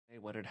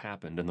what had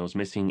happened in those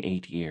missing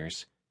 8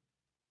 years.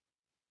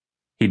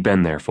 He'd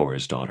been there for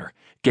his daughter,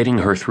 getting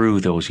her through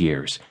those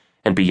years,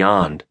 and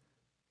beyond,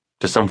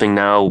 to something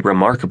now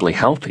remarkably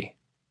healthy,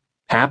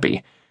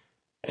 happy,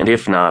 and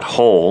if not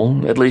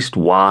whole, at least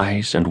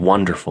wise and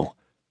wonderful,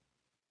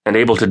 and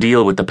able to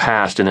deal with the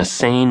past in a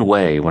sane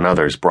way when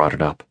others brought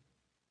it up.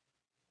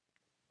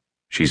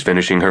 "She's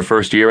finishing her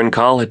first year in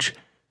college,"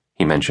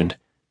 he mentioned,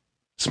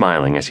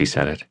 smiling as he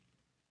said it,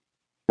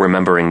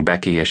 remembering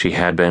Becky as she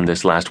had been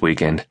this last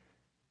weekend,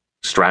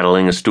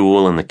 straddling a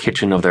stool in the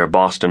kitchen of their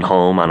Boston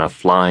home on a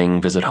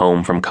flying visit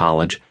home from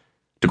college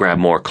to grab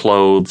more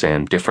clothes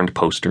and different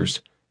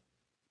posters,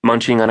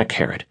 munching on a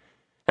carrot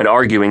and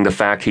arguing the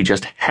fact he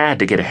just had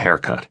to get a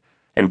haircut,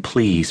 and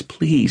please,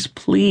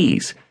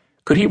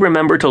 could he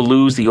remember to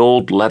lose the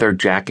old leather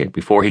jacket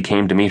before he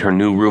came to meet her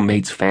new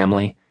roommate's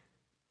family?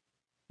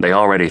 They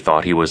already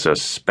thought he was a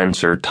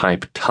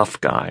Spencer-type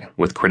tough guy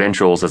with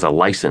credentials as a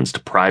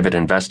licensed private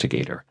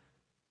investigator.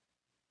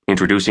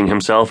 Introducing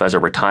himself as a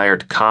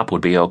retired cop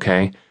would be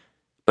okay,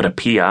 but a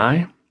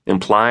PI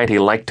implied he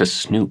liked to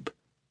snoop.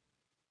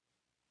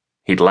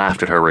 He'd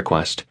laughed at her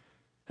request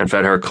and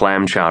fed her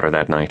clam chowder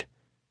that night,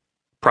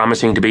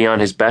 promising to be on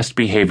his best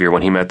behavior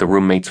when he met the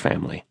roommate's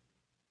family,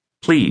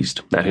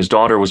 pleased that his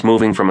daughter was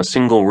moving from a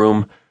single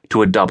room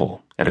to a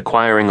double and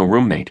acquiring a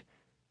roommate.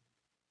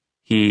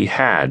 He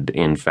had,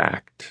 in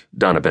fact,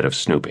 done a bit of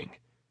snooping.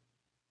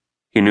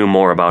 He knew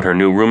more about her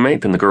new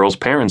roommate than the girl's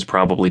parents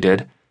probably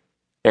did,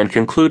 and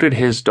concluded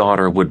his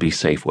daughter would be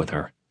safe with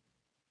her.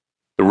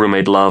 The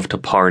roommate loved to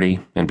party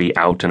and be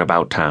out and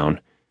about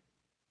town,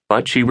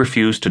 but she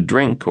refused to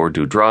drink or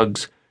do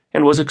drugs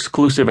and was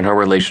exclusive in her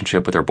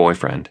relationship with her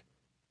boyfriend.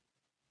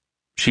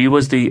 She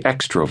was the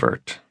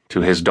extrovert to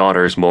his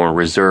daughter's more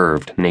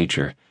reserved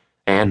nature,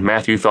 and,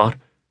 Matthew thought,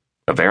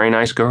 a very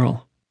nice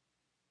girl.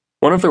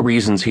 One of the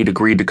reasons he'd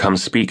agreed to come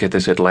speak at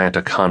this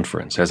Atlanta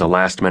conference as a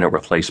last-minute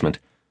replacement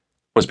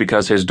was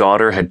because his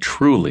daughter had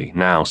truly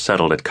now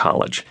settled at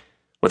college,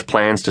 with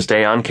plans to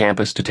stay on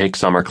campus to take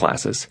summer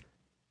classes.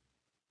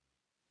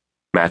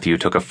 Matthew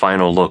took a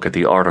final look at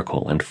the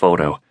article and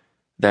photo,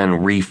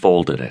 then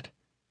refolded it.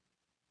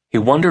 He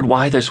wondered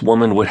why this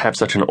woman would have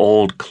such an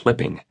old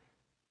clipping.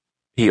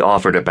 He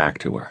offered it back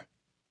to her.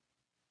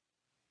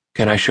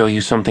 "Can I show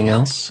you something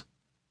else?"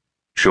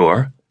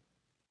 "Sure."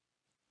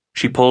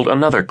 She pulled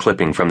another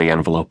clipping from the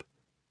envelope.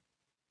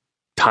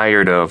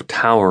 Tired of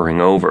towering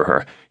over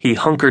her, he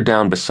hunkered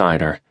down beside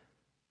her,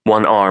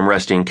 one arm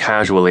resting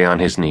casually on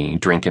his knee,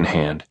 drink in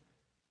hand.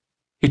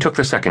 He took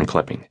the second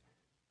clipping.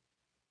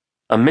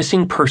 A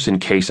missing person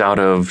case out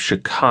of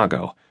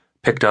Chicago,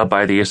 picked up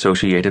by the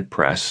Associated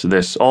Press,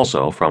 this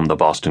also from the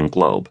Boston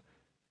Globe.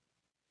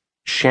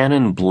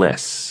 Shannon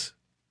Bliss,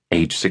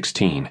 age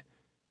 16,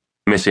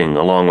 missing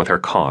along with her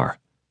car.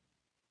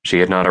 She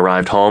had not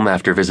arrived home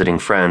after visiting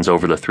friends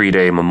over the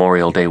 3-day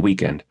Memorial Day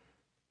weekend.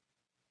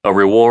 A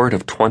reward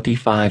of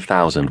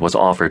 $25,000 was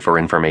offered for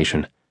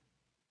information.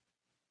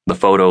 The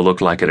photo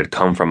looked like it had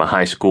come from a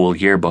high school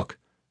yearbook.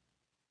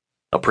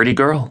 A pretty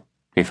girl,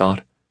 he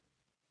thought.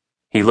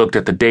 He looked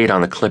at the date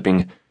on the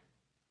clipping.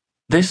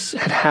 This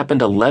had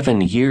happened 11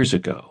 years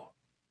ago.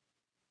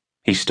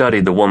 He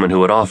studied the woman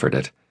who had offered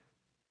it.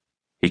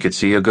 He could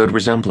see a good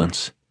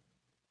resemblance.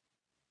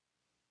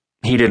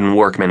 He didn't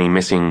work many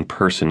missing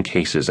person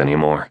cases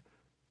anymore.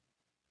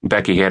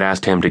 Becky had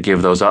asked him to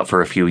give those up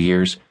for a few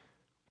years,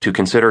 to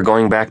consider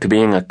going back to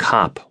being a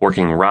cop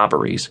working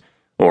robberies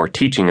or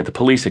teaching at the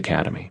police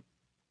academy,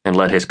 and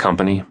let his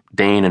company,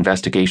 Dane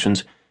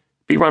Investigations,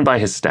 be run by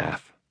his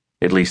staff,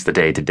 at least the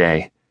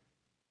day-to-day.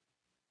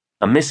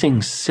 A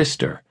missing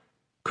sister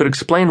could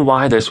explain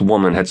why this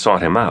woman had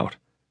sought him out,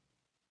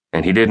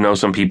 and he did know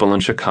some people in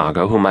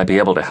Chicago who might be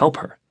able to help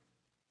her.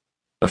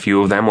 A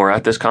few of them were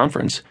at this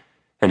conference,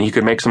 and he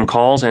could make some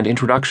calls and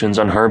introductions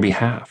on her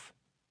behalf.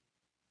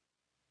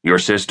 "Your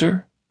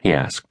sister?" he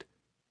asked.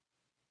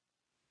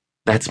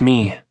 "That's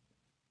me."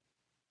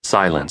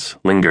 Silence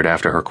lingered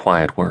after her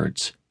quiet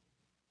words.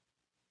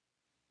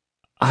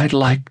 "I'd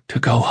like to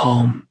go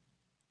home,"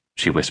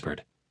 she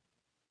whispered.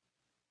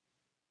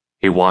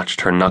 He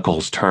watched her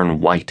knuckles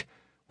turn white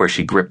where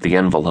she gripped the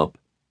envelope.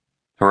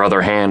 Her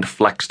other hand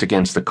flexed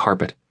against the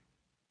carpet.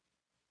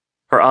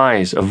 Her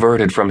eyes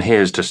averted from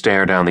his to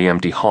stare down the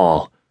empty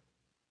hall.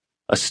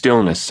 A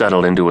stillness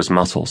settled into his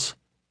muscles.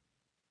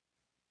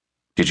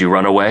 "Did you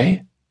run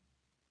away?"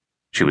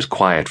 She was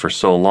quiet for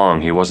so long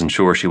he wasn't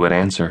sure she would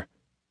answer.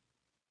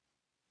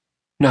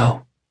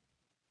 "No."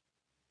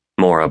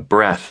 More a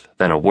breath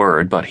than a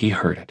word, but he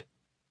heard it.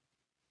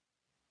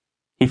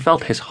 He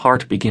felt his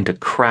heart begin to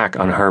crack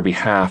on her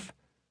behalf.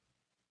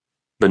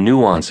 The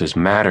nuances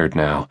mattered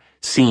now,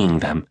 seeing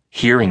them,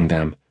 hearing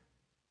them,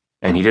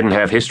 and he didn't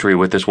have history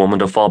with this woman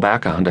to fall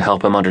back on to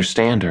help him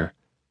understand her.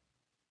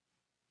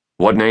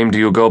 "What name do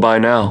you go by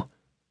now?"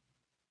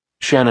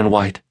 "Shannon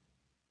White."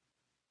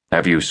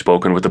 "Have you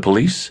spoken with the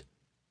police?"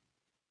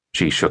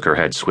 She shook her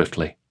head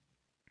swiftly.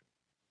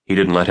 He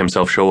didn't let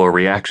himself show a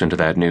reaction to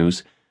that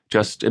news,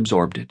 just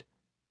absorbed it.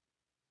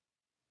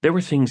 There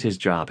were things his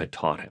job had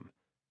taught him,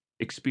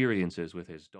 experiences with his daughter.